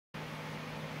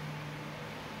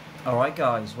Alright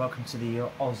guys, welcome to the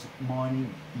Oz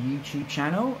Mining YouTube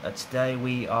channel. Today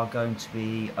we are going to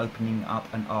be opening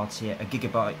up a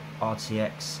Gigabyte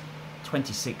RTX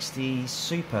 2060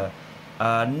 Super.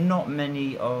 Not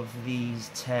many of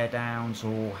these teardowns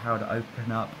or how to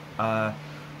open up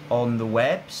on the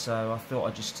web, so I thought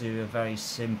I'd just do a very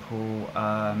simple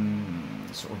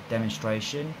sort of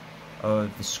demonstration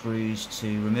of the screws to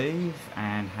remove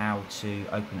and how to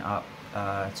open it up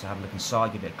to have a look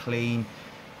inside, give it a clean,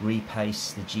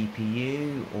 repaste the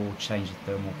GPU or change the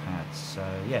thermal pads. So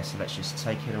yeah, so let's just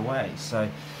take it away. So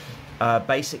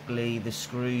basically the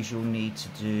screws you'll need to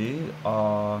do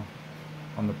are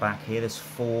on the back here. There's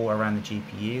 4 around the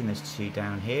GPU and there's 2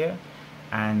 down here,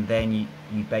 and then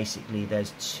you basically,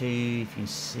 there's 2, if you can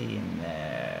see in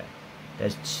there,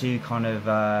 there's 2 kind of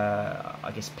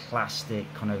I guess plastic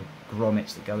kind of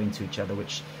grommets that go into each other,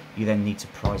 which you then need to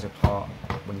prise apart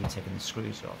when you're taking the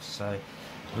screws off. So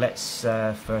let's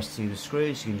first do the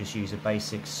screws. You can just use a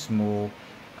basic small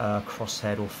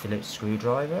crosshead or Phillips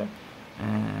screwdriver,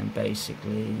 and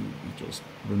basically you just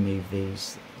remove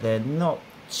these. They're not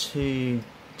too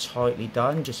tightly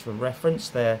done, just for reference.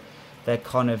 They're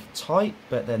kind of tight,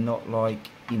 but they're not like,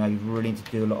 you know, you really need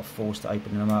to do a lot of force to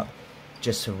open them up,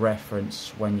 just for reference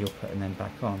when you're putting them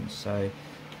back on. So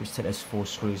just take those 4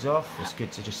 screws off. It's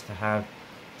good to just to have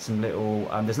some little,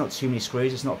 there's not too many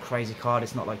screws, it's not a crazy card,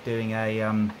 it's not like doing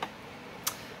a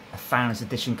Founders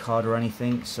Edition card or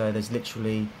anything. So there's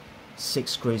literally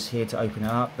 6 screws here to open it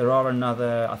up. There are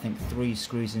another, I think, 3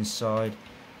 screws inside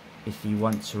if you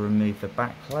want to remove the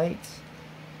back plate,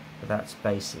 but that's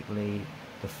basically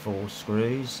the 4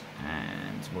 screws,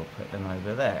 and we'll put them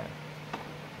over there.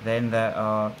 Then there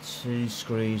are 2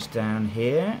 screws down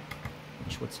here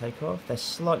which we'll take off. They're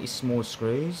slightly small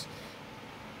screws,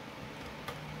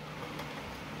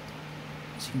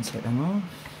 so you can take them off.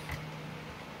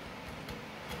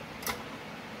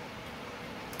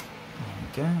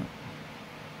 There we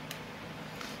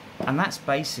go. And that's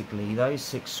basically, those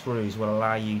 6 screws will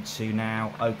allow you to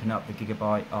now open up the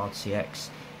Gigabyte RTX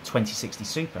 2060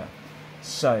 Super.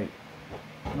 So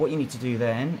what you need to do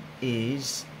then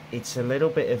is, it's a little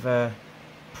bit of a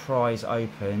prise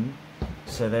open.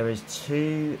 So there is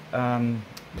 2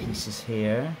 pieces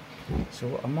here.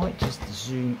 So I might just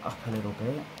zoom up a little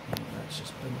bit. Let's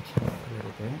just bring the camera up a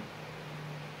little bit.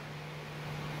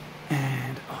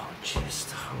 And I'll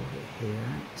just hold it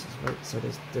here. So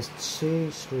there's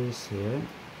 2 screws here.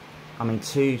 I mean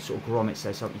 2 sort of grommets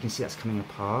there, so you can see that's coming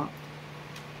apart.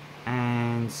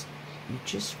 And you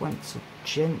just want to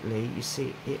gently, you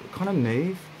see it kind of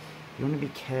move. You want to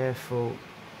be careful.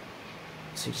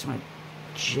 So you just want to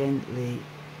gently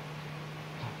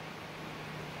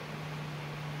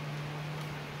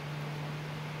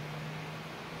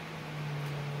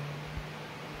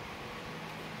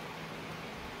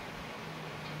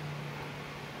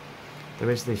there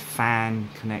is the fan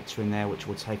connector in there, which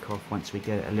we'll take off once we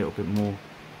get it a little bit more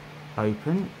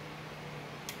open.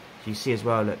 You see as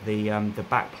well that the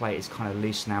back plate is kind of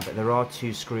loose now, but there are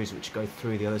 2 screws which go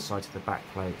through the other side of the back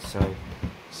plate. So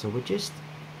we'll just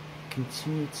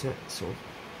continue to sort of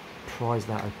prise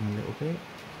that open a little bit,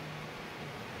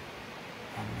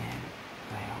 and then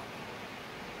they are.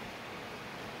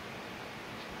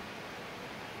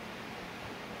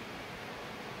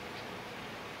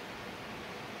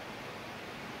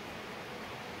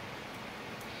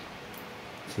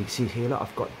 So you can see here, look,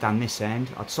 I've got down this end.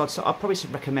 I'd probably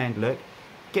recommend, look,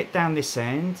 get down this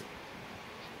end,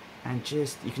 and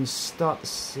just, you can start to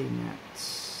see that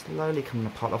slowly coming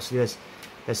apart. Obviously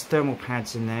there's thermal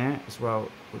pads in there as well,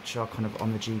 which are kind of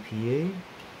on the GPU.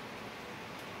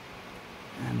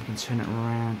 And we can turn it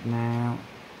around now.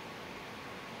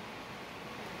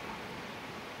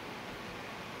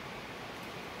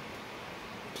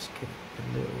 Just give it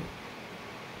a little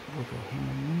wiggle here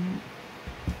and there.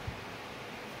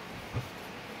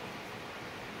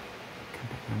 Come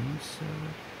back on this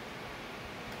side.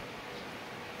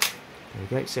 There we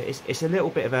go. So it's a little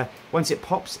bit of a, once it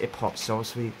pops, it pops. So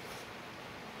obviously,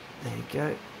 there you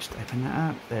go. Just open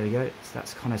that up. There we go. So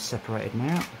that's kind of separated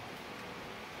now.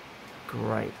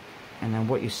 Great. And then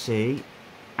what you see,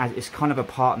 as it's kind of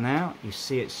apart now, you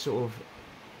see it's sort of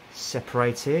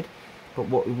separated. But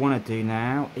what we want to do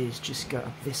now is just go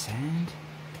up this end,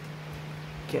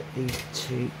 get these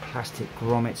 2 plastic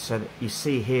grommets, so that you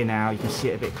see here now, you can see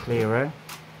it a bit clearer.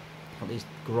 Got these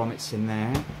grommets in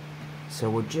there. So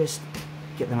we'll just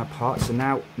get them apart. So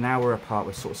now we're apart.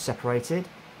 We're sort of separated.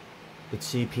 The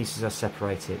 2 pieces are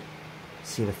separated.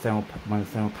 See the one of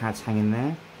the thermal pads hanging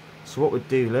there. So what we'll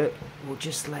do, look, we'll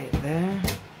just lay it there,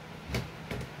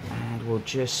 and we'll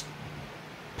just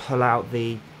pull out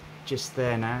the just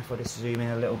there now. If I just zoom in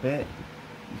a little bit,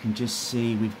 you can just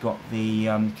see we've got the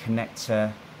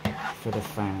connector for the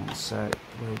fan. So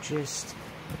we'll just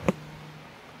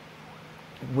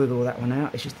wiggle that one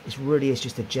out. It's really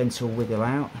just a gentle wiggle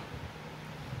out.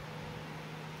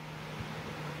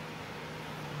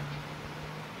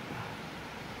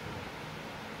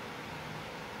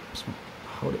 Just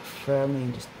hold it firmly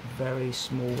and just very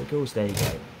small wiggles. There you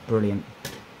go. Brilliant.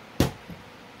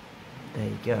 There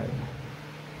you go.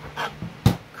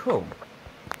 Cool.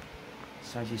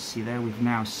 So as you see there, we've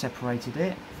now separated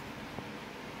it,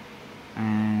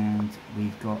 and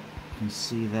we've got, you can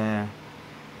see there,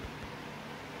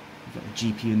 we've got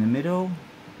the GPU in the middle.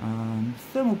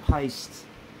 Thermal paste,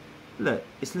 look,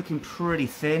 it's looking pretty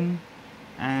thin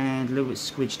and a little bit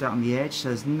squidged out on the edge, so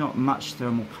there's not much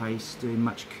thermal paste doing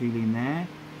much cooling there.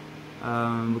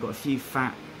 We've got a few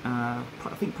fat, I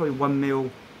think probably 1mm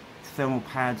thermal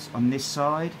pads on this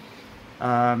side.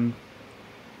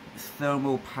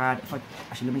 Thermal pad, if I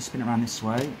actually, let me spin it around this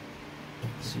way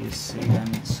so you see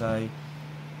them. So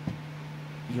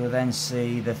you'll then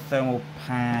see the thermal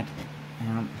pad,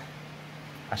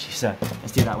 actually, so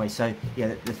let's do it that way. So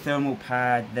yeah, the thermal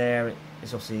pad there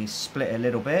is obviously split a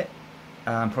little bit,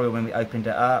 probably when we opened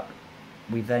it up.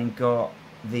 We've then got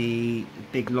the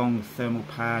big long thermal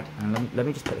pad, and let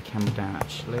me just put the camera down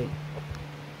actually.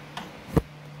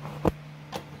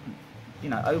 You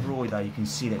know, overall though, you can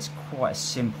see that it's quite a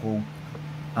simple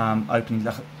opening.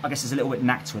 I guess there's a little bit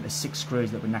knack to it. There's 6 screws,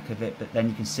 a little bit knack of it, but then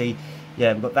you can see,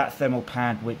 yeah, we've got that thermal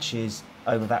pad which is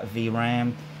over that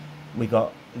VRAM. We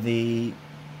got the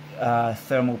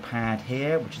thermal pad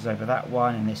here, which is over that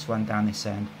one, and this one down this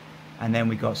end. And then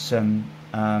we got some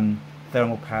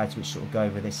thermal pads which sort of go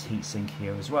over this heatsink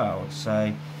here as well.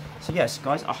 So yes,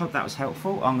 guys, I hope that was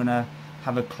helpful. I'm gonna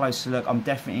have a closer look. I'm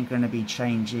definitely going to be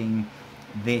changing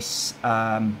this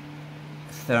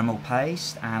thermal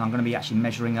paste, and I'm going to be actually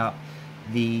measuring up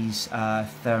these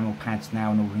thermal pads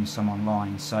now and ordering some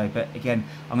online. So, but again,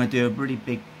 I'm going to do a really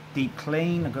big deep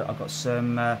clean. I've got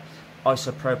some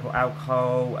isopropyl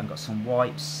alcohol, and got some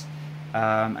wipes,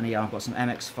 and yeah, I've got some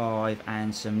MX5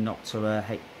 and some Noctua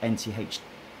HT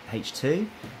NT2.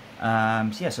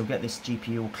 So yeah, so we'll get this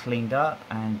GPU all cleaned up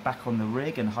and back on the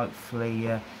rig, and hopefully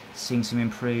seeing some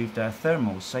improved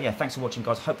thermals. So yeah, thanks for watching,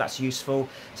 guys. Hope that's useful.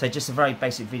 So just a very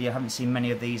basic video. I haven't seen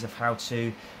many of these of how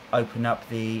to open up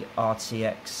the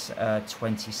RTX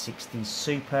 2060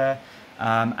 Super.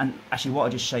 And actually, what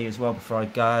I'll just show you as well before I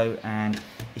go, and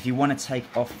if you want to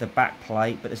take off the back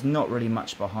plate, but there's not really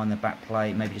much behind the back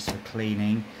plate, maybe just for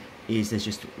cleaning, is there's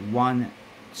just 1,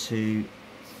 2,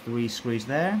 3 screws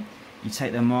there. You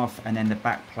take them off, and then the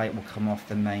back plate will come off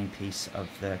the main piece of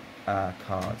the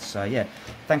card. So yeah,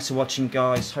 thanks for watching,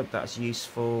 guys. Hope that was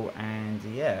useful, and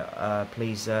yeah,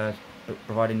 please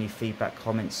provide any feedback,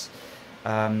 comments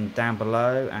down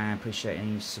below, and appreciate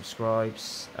any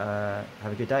subscribes.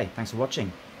 Have a good day. Thanks for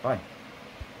watching. Bye.